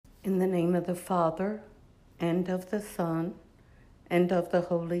In the name of the Father, and of the Son, and of the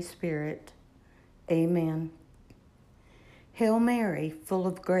Holy Spirit. Amen. Hail Mary, full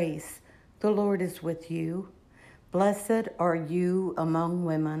of grace, the Lord is with you. Blessed are you among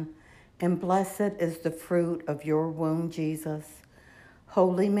women, and blessed is the fruit of your womb, Jesus.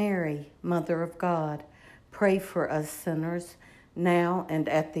 Holy Mary, Mother of God, pray for us sinners, now and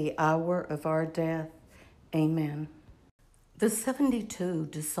at the hour of our death. Amen. The 72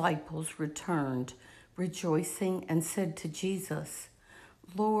 disciples returned, rejoicing, and said to Jesus,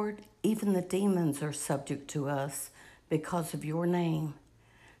 Lord, even the demons are subject to us because of your name.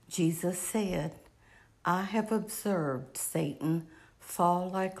 Jesus said, I have observed Satan fall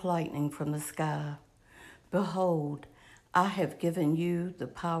like lightning from the sky. Behold, I have given you the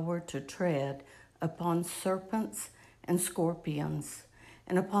power to tread upon serpents and scorpions,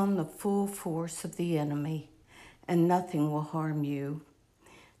 and upon the full force of the enemy, and nothing will harm you.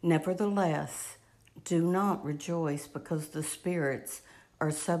 Nevertheless, do not rejoice because the spirits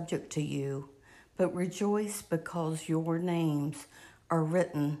are subject to you, but rejoice because your names are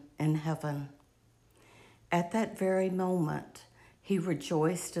written in heaven. At that very moment, he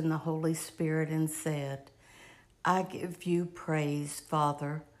rejoiced in the Holy Spirit and said, I give you praise,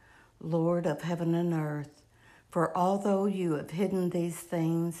 Father, Lord of heaven and earth, for although you have hidden these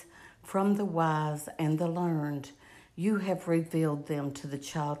things from the wise and the learned, you have revealed them to the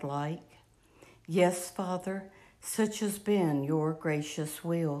childlike. Yes, Father, such has been your gracious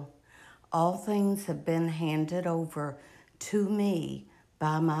will. All things have been handed over to me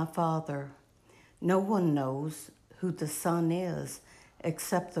by my Father. No one knows who the Son is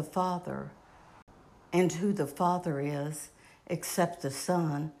except the Father, and who the Father is except the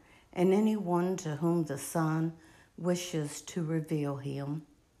Son, and anyone to whom the Son wishes to reveal him.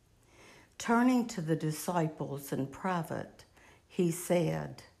 Turning to the disciples in private, he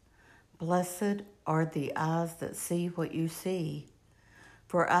said, Blessed are the eyes that see what you see.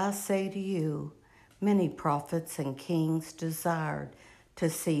 For I say to you, many prophets and kings desired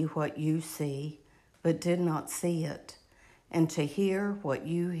to see what you see, but did not see it, and to hear what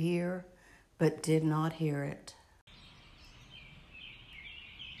you hear, but did not hear it.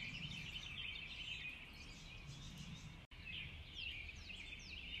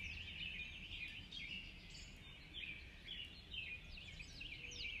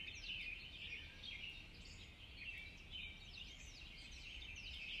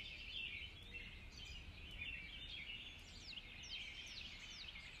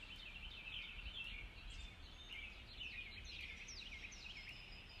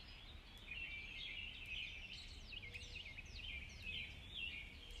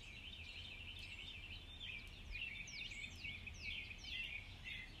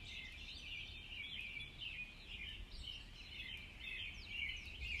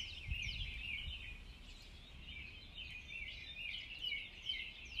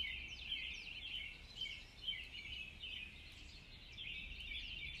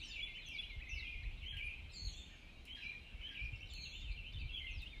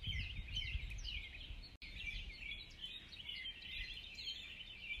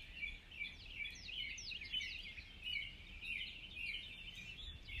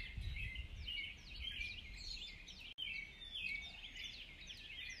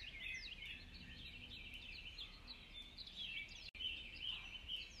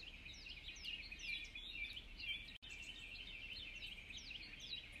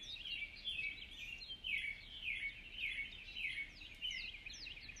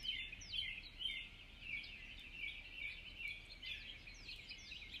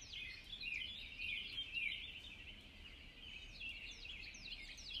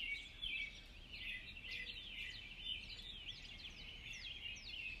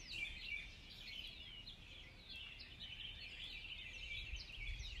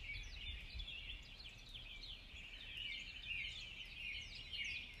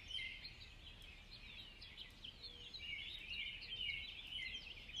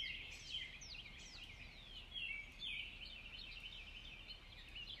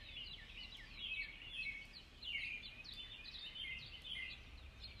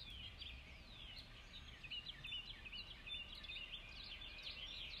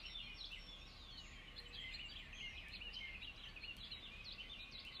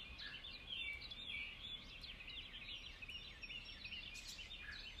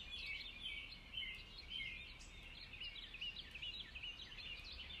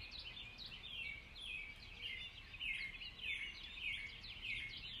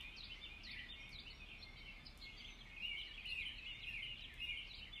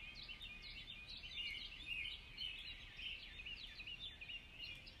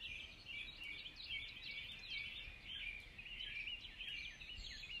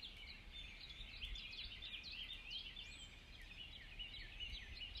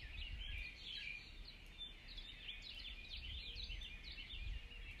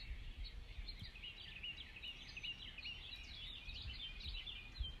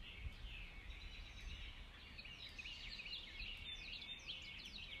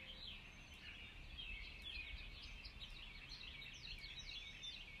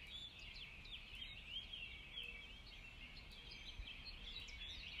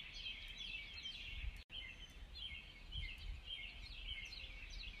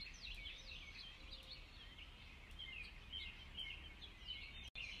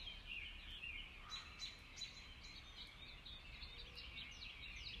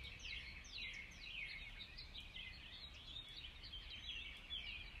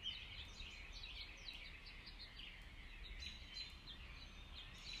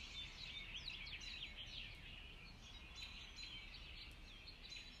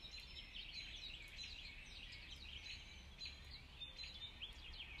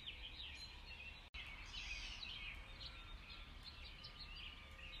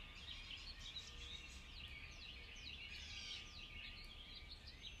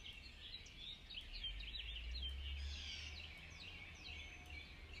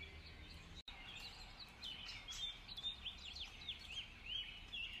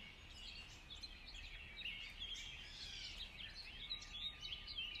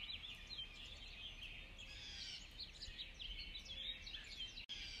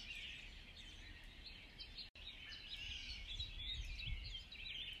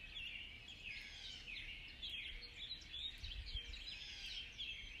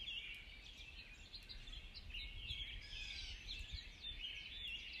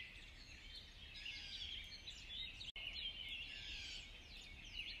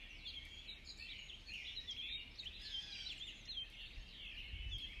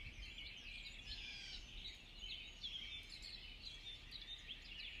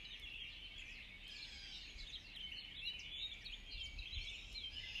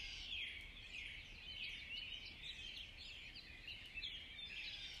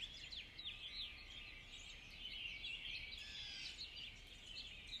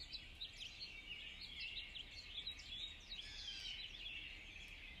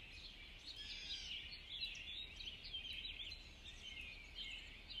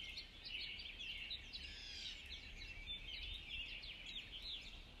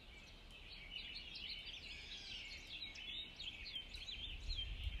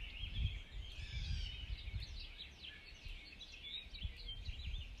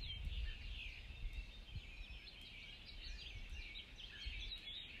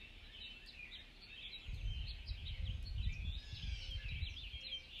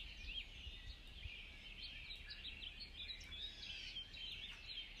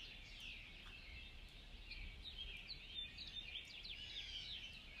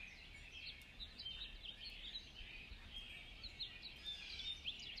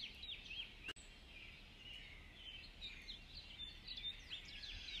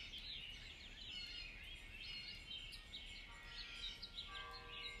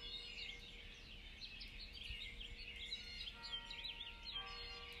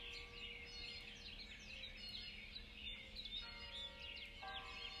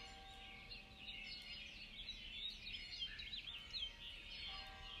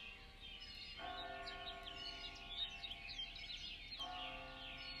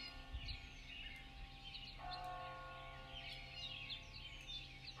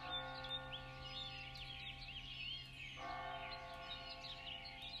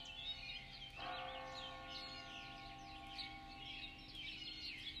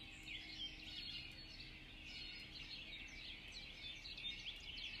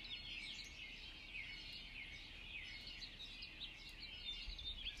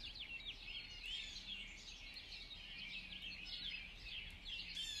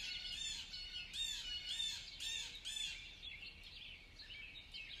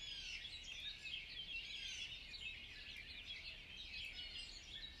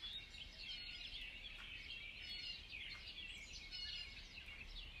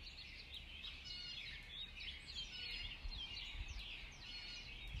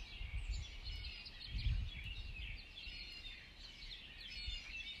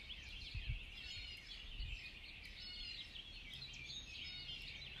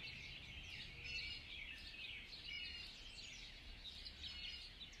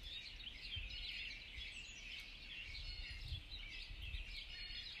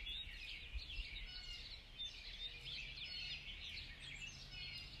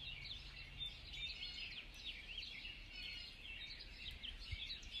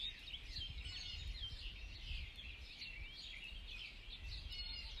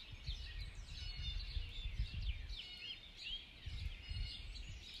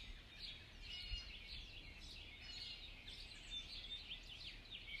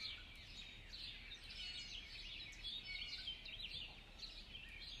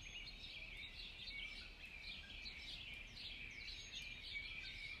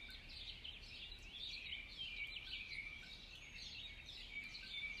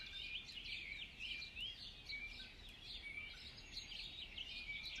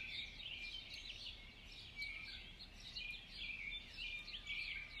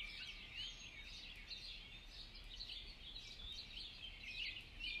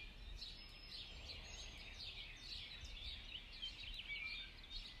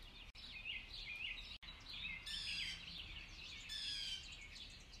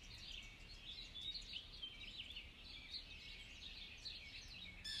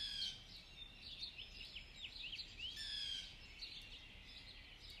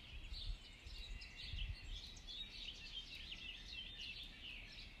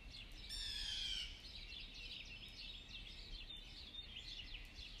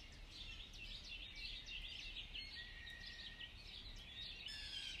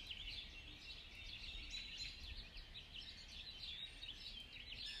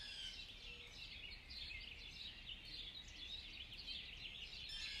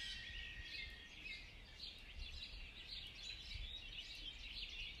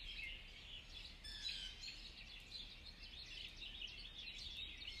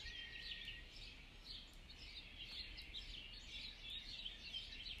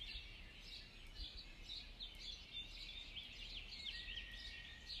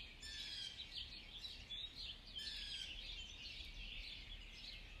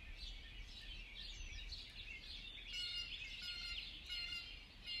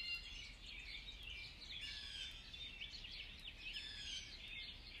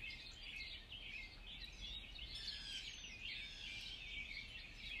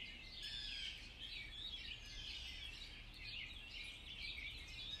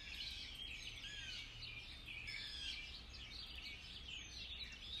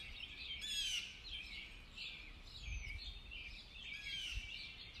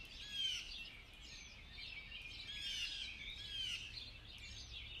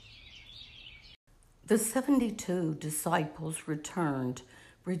 The 72 disciples returned,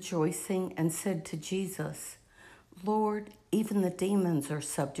 rejoicing, and said to Jesus, Lord, even the demons are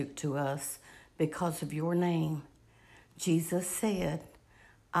subject to us because of your name. Jesus said,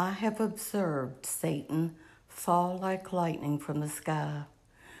 I have observed Satan fall like lightning from the sky.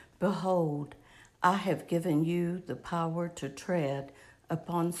 Behold, I have given you the power to tread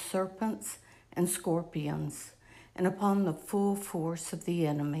upon serpents and scorpions, and upon the full force of the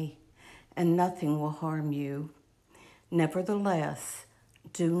enemy, and nothing will harm you. Nevertheless,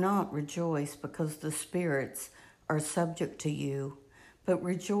 do not rejoice because the spirits are subject to you, but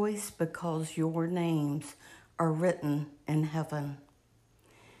rejoice because your names are written in heaven.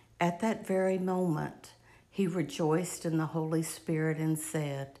 At that very moment, he rejoiced in the Holy Spirit and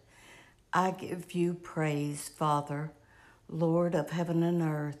said, I give you praise, Father, Lord of heaven and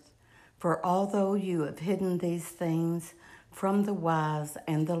earth, for although you have hidden these things from the wise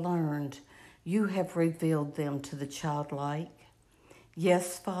and the learned, you have revealed them to the childlike.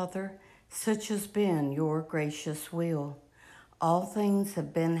 Yes, Father, such has been your gracious will. All things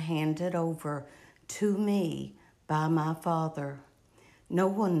have been handed over to me by my Father. No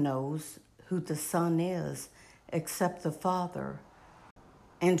one knows who the Son is except the Father,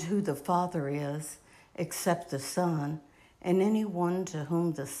 and who the Father is except the Son, and anyone to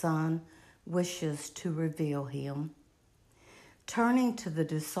whom the Son wishes to reveal him. Turning to the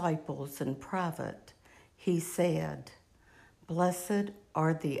disciples in private, he said, Blessed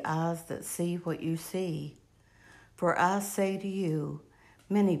are the eyes that see what you see. For I say to you,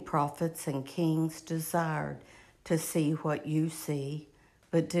 many prophets and kings desired to see what you see,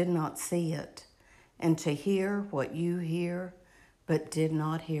 but did not see it, and to hear what you hear, but did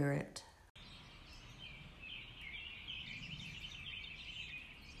not hear it.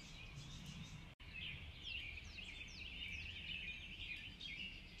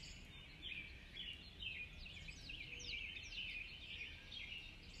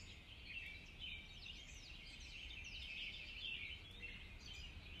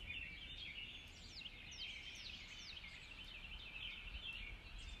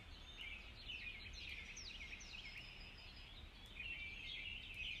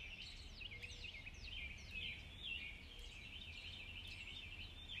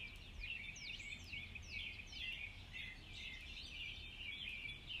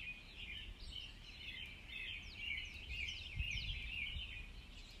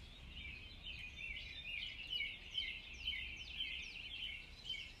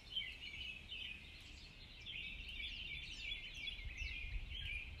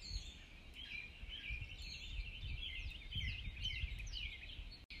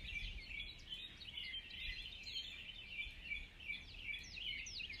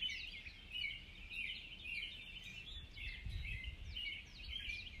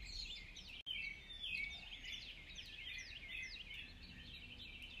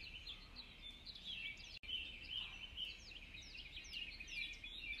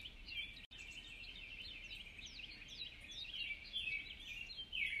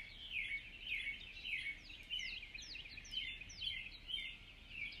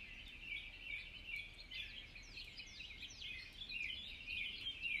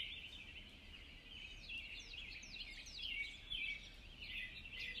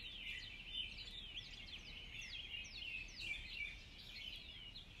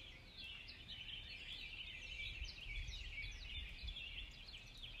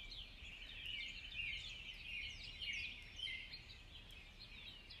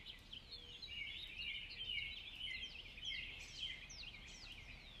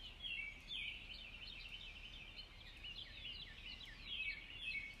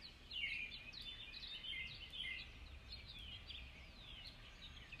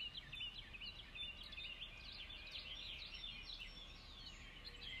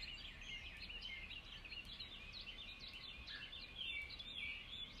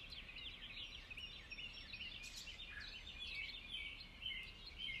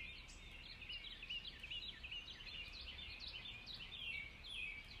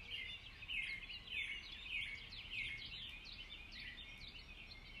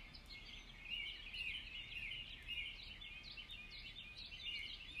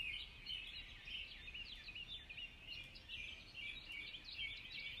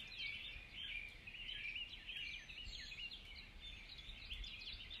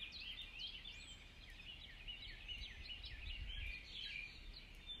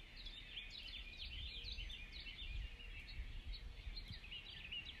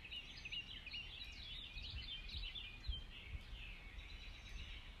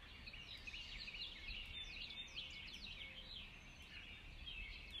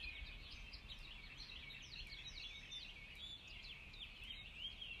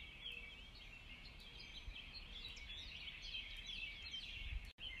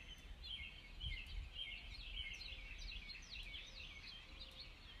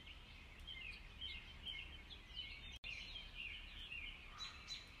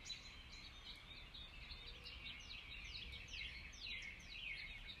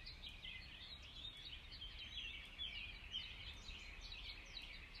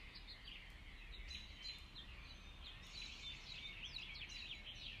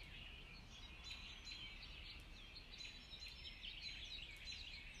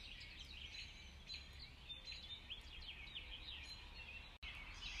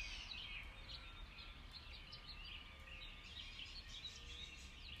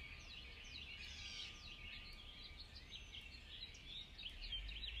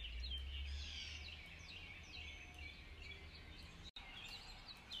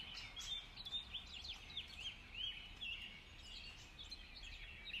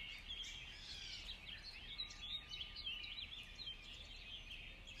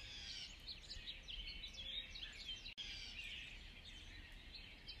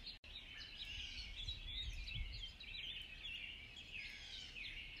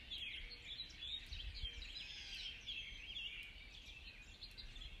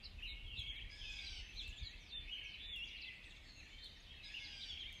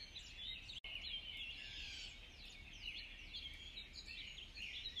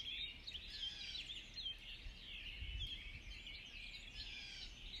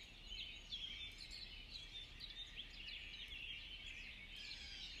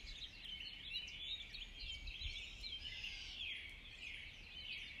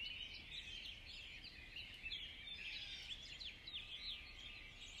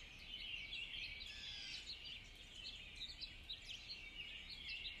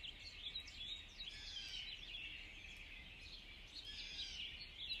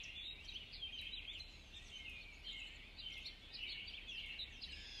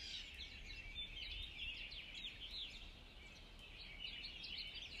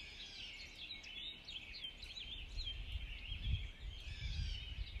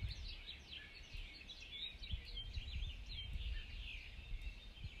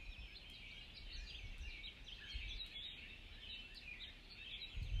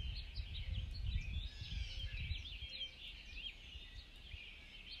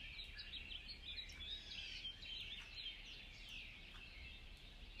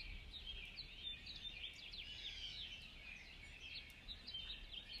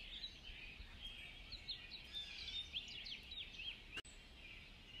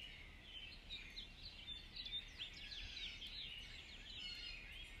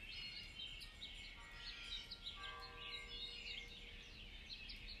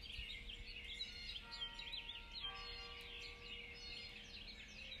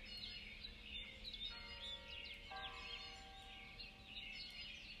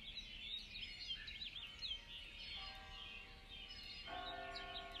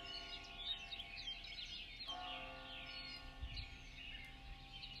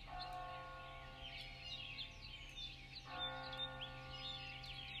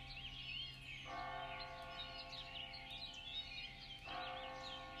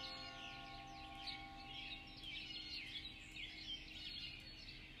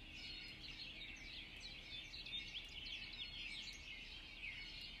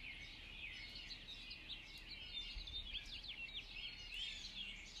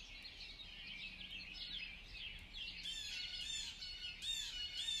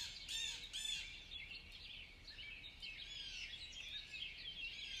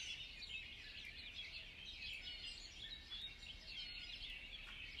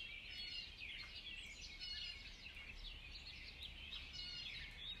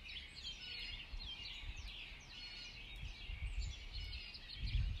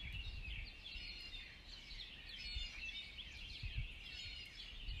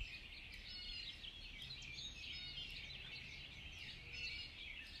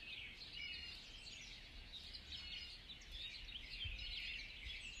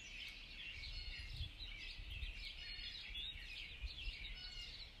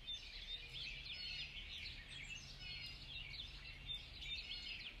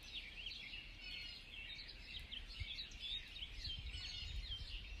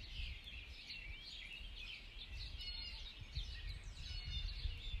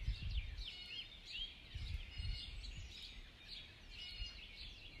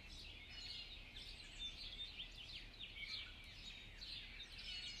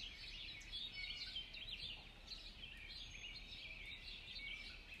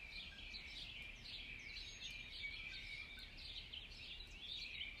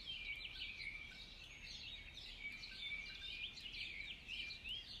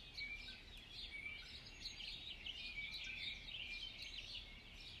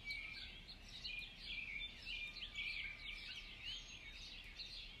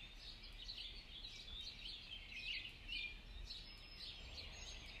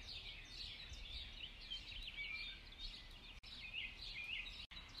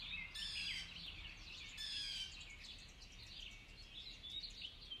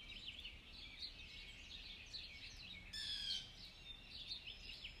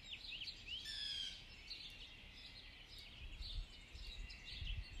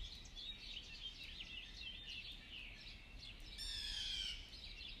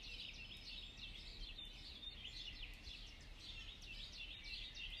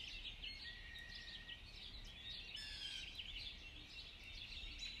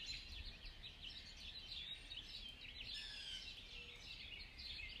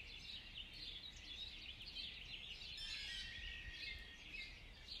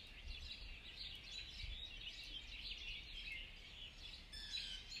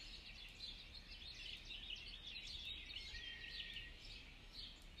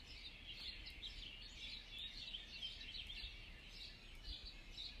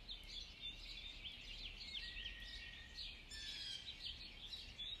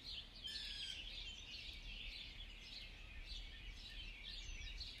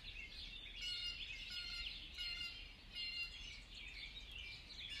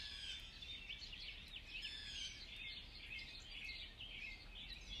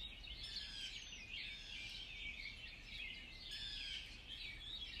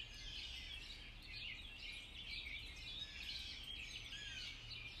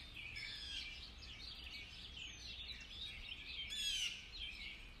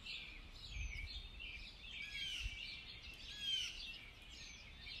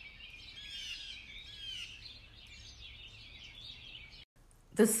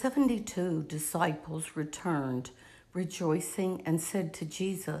 The 72 disciples returned, rejoicing, and said to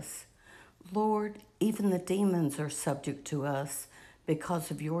Jesus, Lord, even the demons are subject to us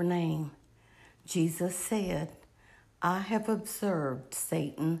because of your name. Jesus said, I have observed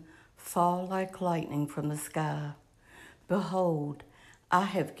Satan fall like lightning from the sky. Behold, I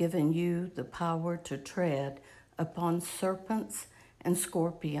have given you the power to tread upon serpents and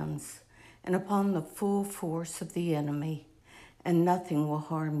scorpions, and upon the full force of the enemy, and nothing will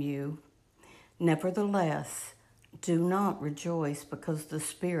harm you. Nevertheless, do not rejoice because the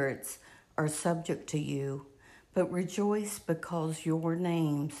spirits are subject to you, but rejoice because your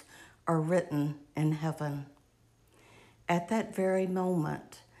names are written in heaven. At that very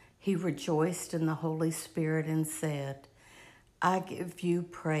moment, he rejoiced in the Holy Spirit and said, I give you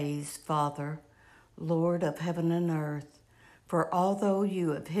praise, Father, Lord of heaven and earth, for although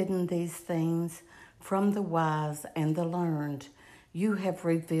you have hidden these things from the wise and the learned, you have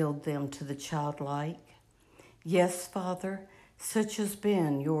revealed them to the childlike. Yes, Father, such has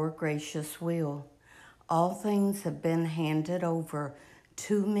been your gracious will. All things have been handed over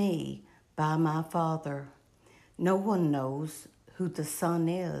to me by my Father. No one knows who the Son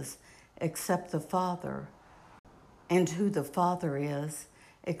is except the Father, and who the Father is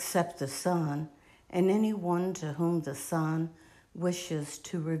except the Son, and anyone to whom the Son wishes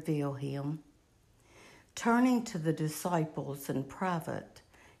to reveal him. Turning to the disciples in private,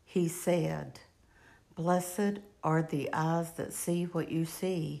 he said, Blessed are the eyes that see what you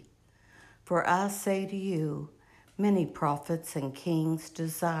see. For I say to you, many prophets and kings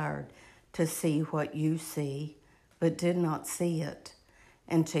desired to see what you see, but did not see it,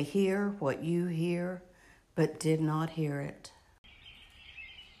 and to hear what you hear, but did not hear it.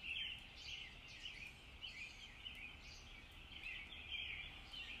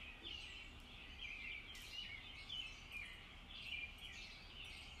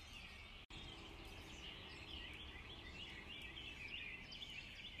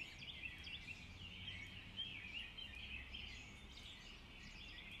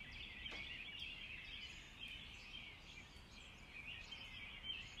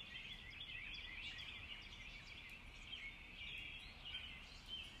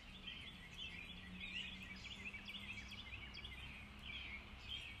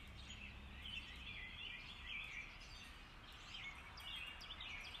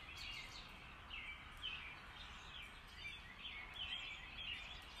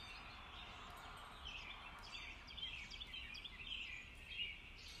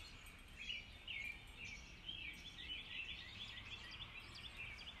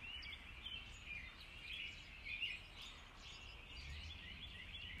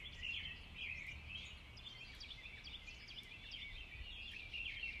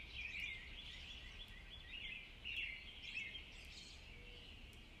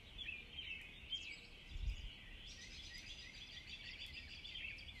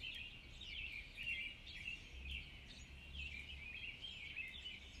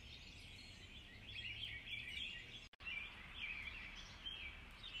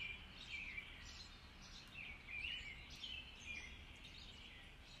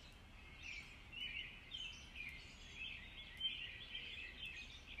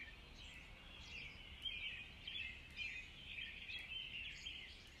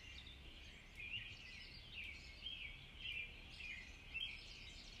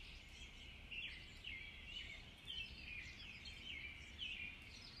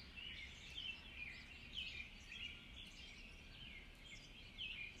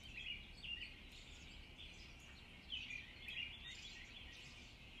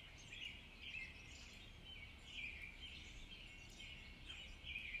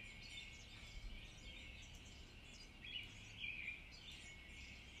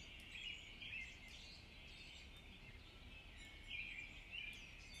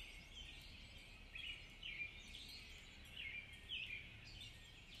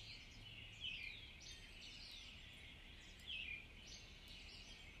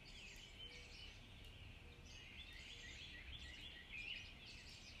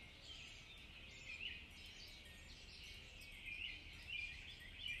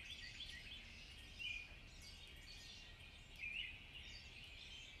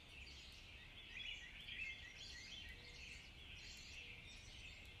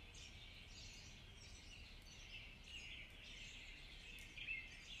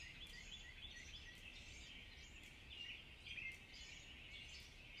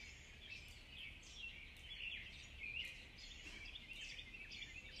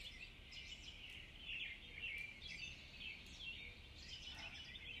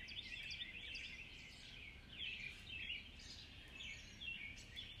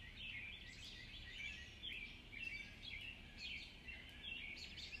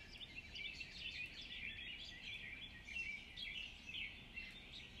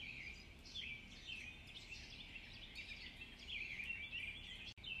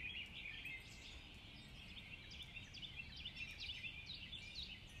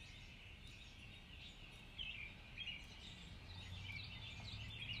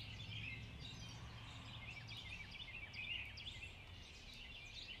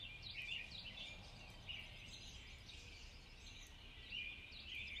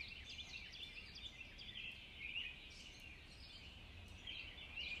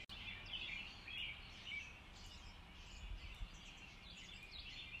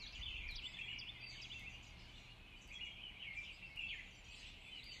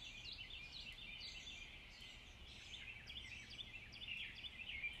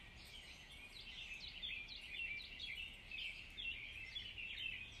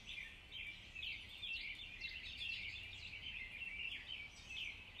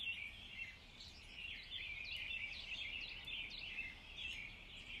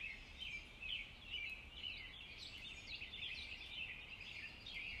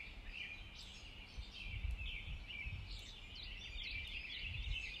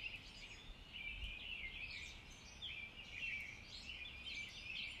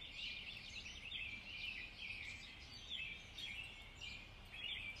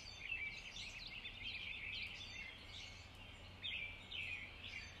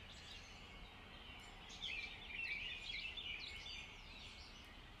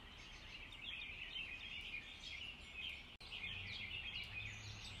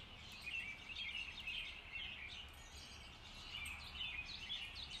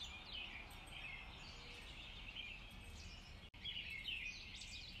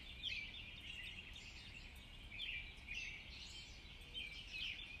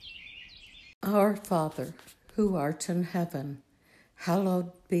 Our Father, who art in heaven,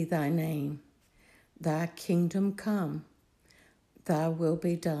 hallowed be thy name. Thy kingdom come, thy will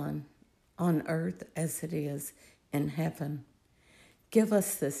be done, on earth as it is in heaven. Give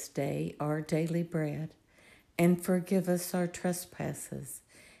us this day our daily bread, and forgive us our trespasses,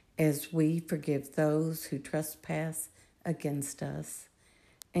 as we forgive those who trespass against us.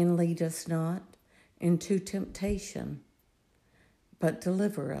 And lead us not into temptation, but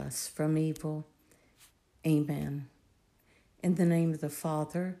deliver us from evil. Amen. In the name of the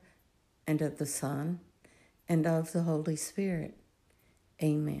Father, and of the Son, and of the Holy Spirit.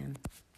 Amen.